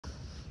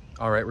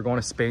All right, we're going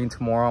to Spain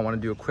tomorrow. I want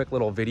to do a quick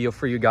little video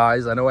for you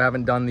guys. I know I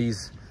haven't done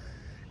these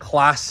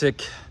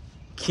classic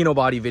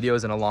Kinobody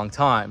videos in a long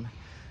time,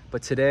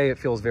 but today it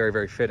feels very,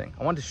 very fitting.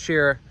 I wanted to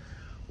share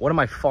one of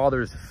my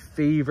father's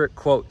favorite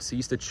quotes. He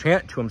used to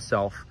chant to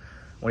himself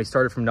when he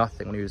started from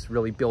nothing, when he was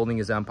really building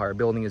his empire,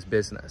 building his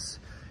business,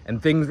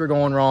 and things were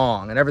going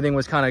wrong and everything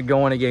was kind of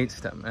going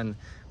against him. And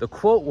the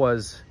quote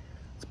was,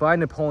 it's by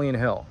Napoleon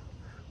Hill: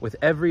 "With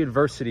every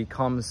adversity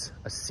comes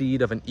a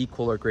seed of an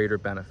equal or greater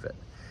benefit."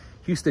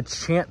 He used to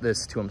chant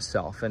this to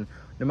himself, and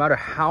no matter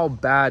how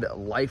bad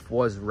life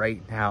was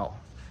right now,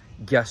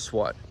 guess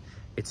what?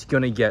 It's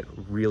gonna get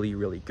really,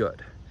 really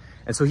good.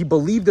 And so he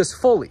believed this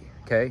fully,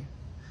 okay?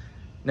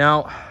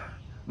 Now,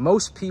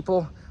 most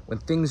people, when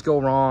things go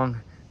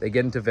wrong, they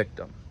get into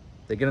victim.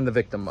 They get in the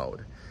victim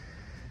mode.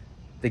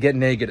 They get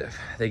negative,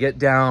 they get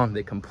down,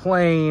 they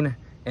complain,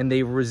 and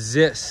they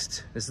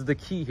resist. This is the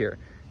key here.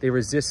 They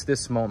resist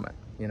this moment,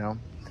 you know?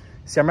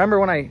 See, I remember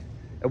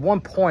at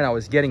one point I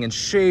was getting in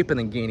shape and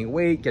then gaining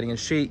weight, getting in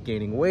shape,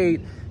 gaining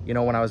weight. You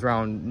know, when I was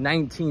around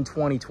 19,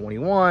 20,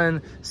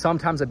 21,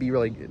 sometimes I'd be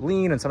really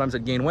lean and sometimes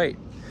I'd gain weight.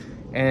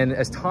 And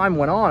as time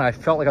went on, I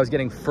felt like I was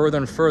getting further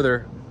and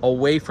further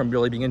away from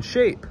really being in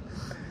shape.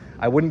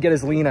 I wouldn't get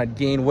as lean, I'd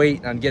gain weight,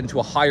 and I'd get into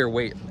a higher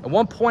weight. At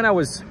one point I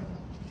was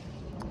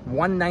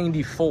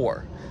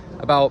 194,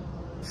 about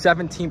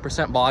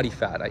 17% body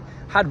fat. I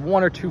had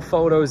one or two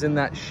photos in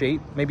that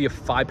shape, maybe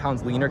 5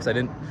 pounds leaner because I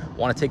didn't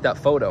want to take that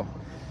photo.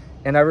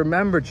 And I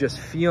remember just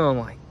feeling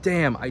like,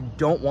 damn, I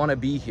don't want to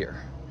be here.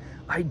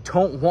 I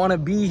don't want to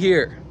be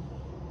here.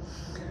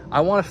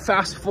 I want to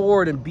fast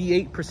forward and be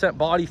 8%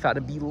 body fat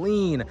and be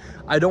lean.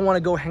 I don't want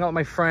to go hang out with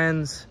my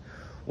friends.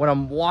 When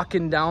I'm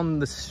walking down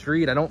the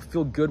street, I don't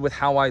feel good with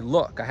how I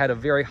look. I had a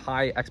very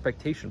high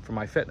expectation for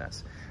my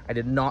fitness. I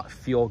did not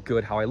feel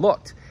good how I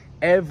looked.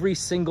 Every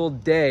single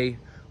day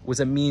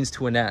was a means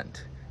to an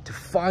end, to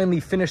finally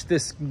finish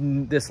this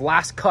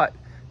last cut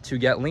to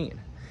get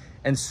lean.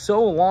 And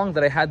so long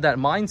that I had that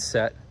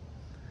mindset,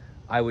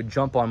 I would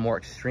jump on more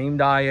extreme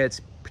diets,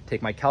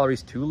 take my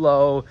calories too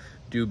low,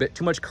 do a bit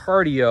too much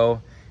cardio,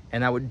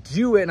 and I would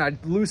do it and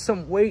I'd lose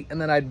some weight and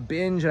then I'd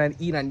binge and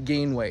I'd eat and I'd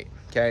gain weight,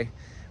 okay?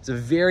 It's a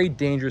very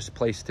dangerous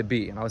place to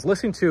be. And I was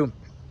listening to,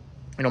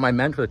 you know, my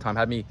mentor at the time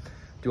had me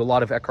do a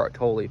lot of Eckhart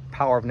Tolle,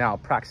 Power of Now,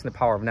 practicing the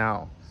Power of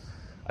Now.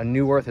 A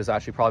New Earth is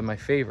actually probably my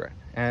favorite.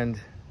 And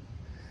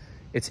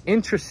it's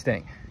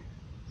interesting.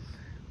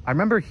 I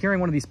remember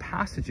hearing one of these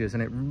passages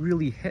and it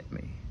really hit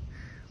me.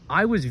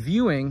 I was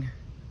viewing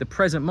the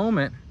present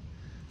moment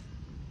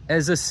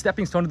as a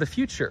stepping stone to the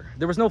future.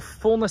 There was no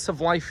fullness of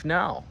life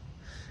now.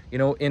 You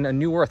know, in A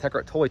New Earth,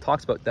 Eckhart Tolle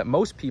talks about that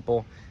most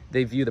people,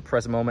 they view the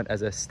present moment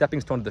as a stepping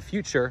stone to the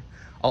future.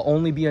 I'll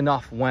only be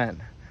enough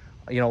when.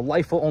 You know,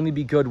 life will only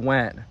be good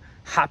when.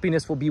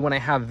 Happiness will be when I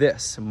have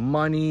this: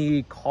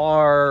 money,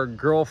 car,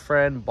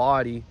 girlfriend,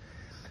 body.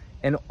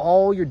 And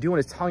all you're doing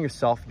is telling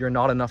yourself you're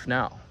not enough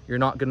now. You're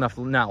not good enough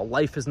now.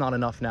 Life is not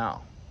enough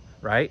now,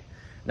 right?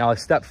 Now, a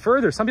step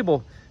further, some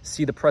people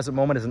see the present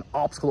moment as an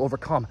obstacle to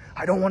overcome.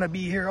 I don't want to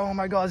be here. Oh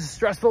my God, this is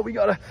stressful. We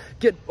got to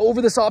get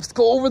over this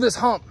obstacle, over this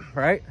hump,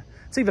 right?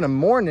 It's even a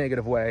more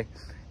negative way.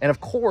 And of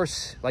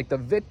course, like the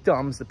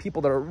victims, the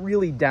people that are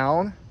really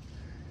down,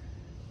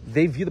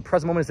 they view the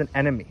present moment as an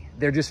enemy.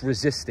 They're just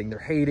resisting, they're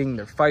hating,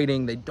 they're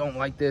fighting, they don't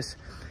like this.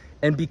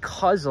 And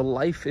because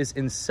life is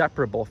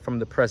inseparable from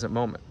the present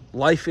moment,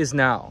 life is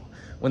now.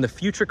 When the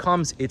future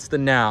comes, it's the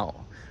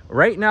now.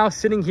 Right now,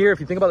 sitting here, if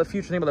you think about the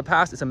future, think about the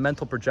past, it's a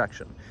mental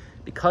projection.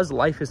 Because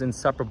life is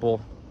inseparable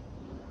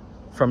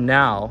from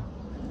now,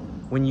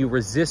 when you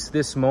resist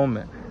this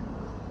moment,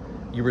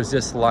 you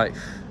resist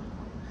life.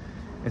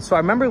 And so I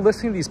remember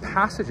listening to these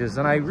passages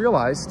and I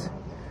realized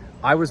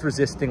I was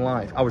resisting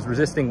life. I was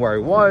resisting where I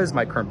was,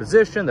 my current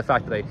position, the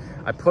fact that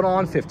I put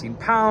on 15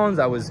 pounds,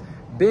 I was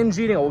binge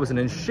eating, I wasn't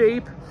in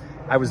shape.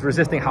 I was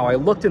resisting how I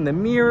looked in the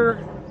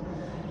mirror.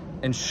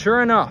 And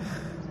sure enough,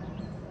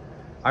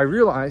 I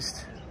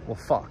realized, well,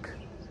 fuck.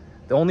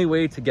 The only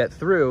way to get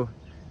through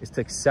is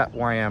to accept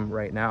where I am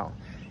right now.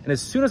 And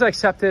as soon as I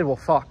accepted, well,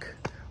 fuck,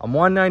 I'm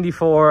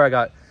 194, I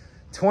got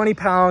 20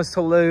 pounds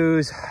to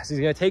lose, this is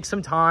gonna take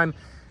some time.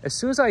 As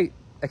soon as I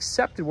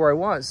accepted where I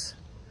was,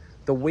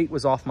 the weight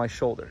was off my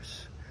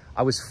shoulders.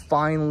 I was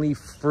finally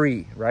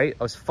free, right?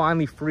 I was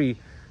finally free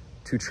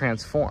to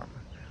transform.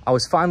 I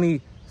was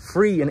finally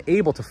free and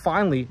able to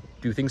finally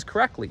do things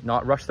correctly,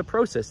 not rush the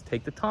process,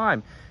 take the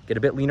time, get a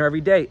bit leaner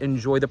every day,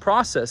 enjoy the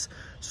process.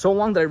 So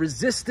long that I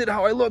resisted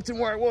how I looked and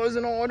where I was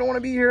and, oh, I don't want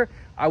to be here,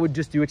 I would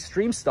just do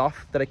extreme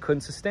stuff that I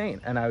couldn't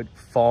sustain. And I would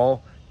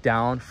fall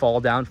down, fall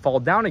down,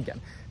 fall down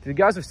again. If you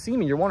guys have seen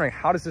me, you're wondering,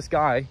 how does this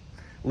guy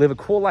live a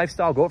cool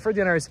lifestyle, go out for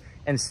dinners,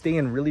 and stay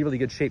in really, really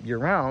good shape year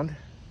round?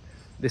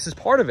 This is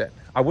part of it.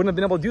 I wouldn't have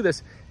been able to do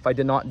this if I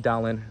did not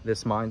dial in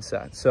this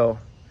mindset. So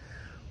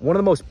one of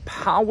the most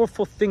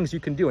powerful things you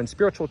can do in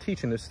spiritual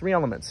teaching, there's 3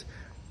 elements: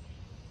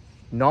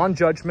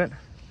 non-judgment,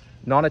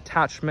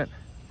 non-attachment,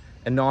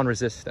 and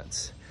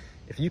non-resistance.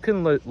 If you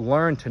can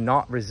learn to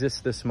not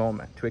resist this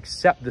moment, to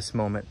accept this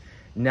moment,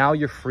 now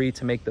you're free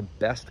to make the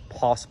best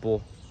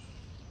possible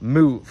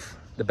move,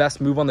 the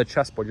best move on the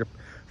chessboard. You're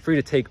free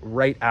to take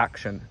right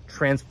action,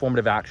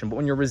 transformative action. But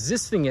when you're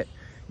resisting it,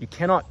 you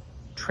cannot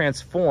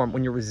transform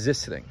when you're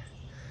resisting.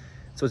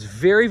 So it's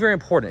very, very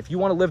important. If you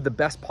want to live the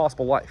best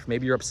possible life,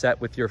 maybe you're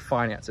upset with your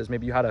finances,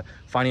 maybe you had a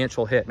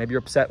financial hit, maybe you're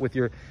upset with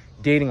your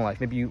dating life,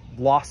 maybe you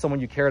lost someone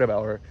you cared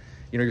about, or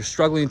you're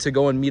struggling to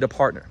go and meet a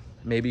partner,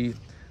 maybe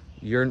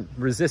you're in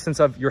resistance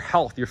of your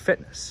health, your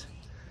fitness.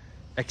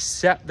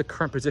 Accept the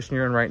current position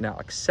you're in right now.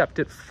 Accept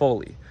it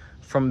fully.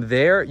 From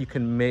there, you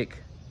can make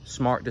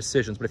smart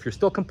decisions. But if you're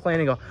still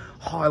complaining, oh,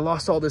 I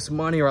lost all this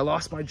money, or I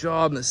lost my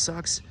job and this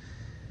sucks,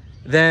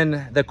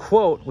 then the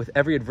quote, with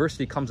every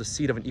adversity comes a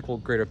seed of an equal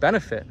greater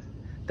benefit,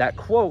 that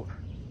quote,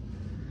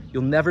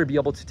 you'll never be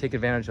able to take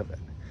advantage of it.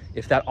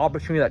 If that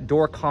opportunity, that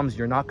door comes,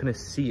 you're not going to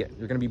see it.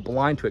 You're going to be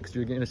blind to it because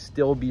you're going to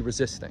still be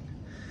resisting.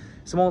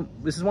 So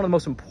this is one of the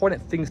most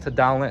important things to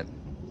dial in.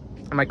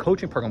 In my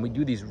coaching program, we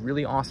do these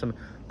really awesome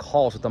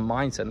calls with the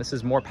mindset. And this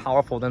is more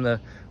powerful than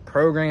the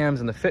programs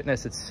and the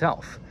fitness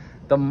itself.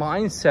 The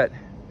mindset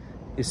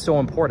is so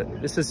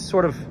important. This is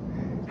sort of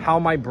how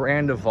my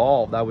brand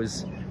evolved. I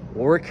was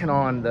working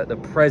on the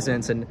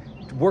presence and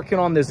working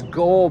on this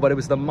goal, but it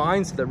was the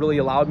mindset that really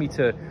allowed me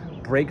to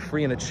break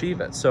free and achieve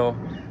it. So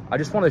I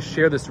just want to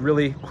share this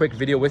really quick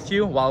video with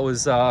you while it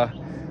was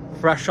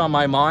fresh on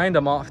my mind.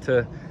 I'm off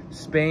to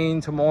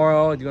Spain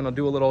tomorrow. I'm going to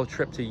do a little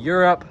trip to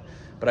Europe,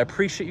 but I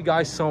appreciate you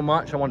guys so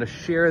much. I want to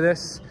share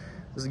this.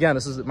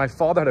 This is my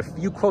father had a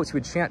few quotes he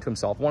would chant to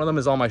himself. One of them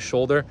is on my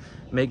shoulder,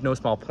 make no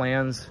small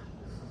plans.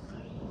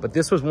 But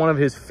this was one of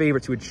his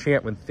favorites he would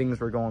chant when things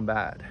were going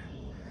bad.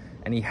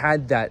 And he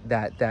had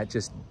that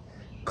just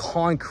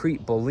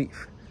concrete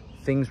belief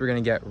things were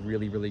going to get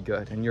really, really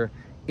good. And your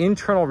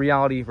internal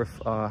reality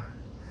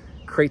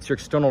creates your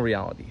external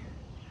reality.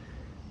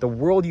 The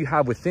world you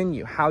have within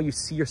you, how you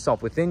see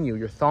yourself within you,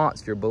 your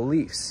thoughts, your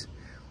beliefs,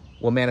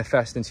 will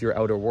manifest into your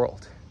outer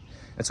world.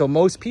 And so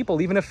most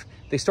people, even if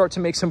they start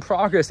to make some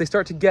progress, they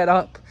start to get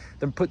up,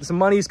 then put some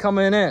money's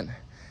coming in.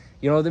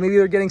 Maybe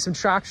they're getting some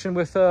traction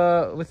with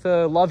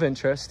a love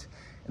interest,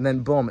 and then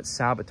boom, it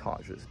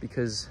sabotages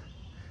because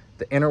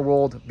the inner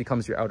world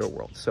becomes your outer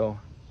world. So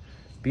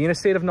be in a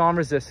state of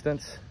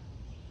non-resistance,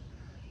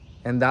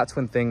 and that's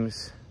when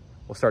things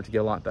will start to get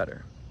a lot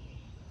better.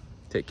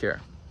 Take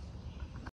care.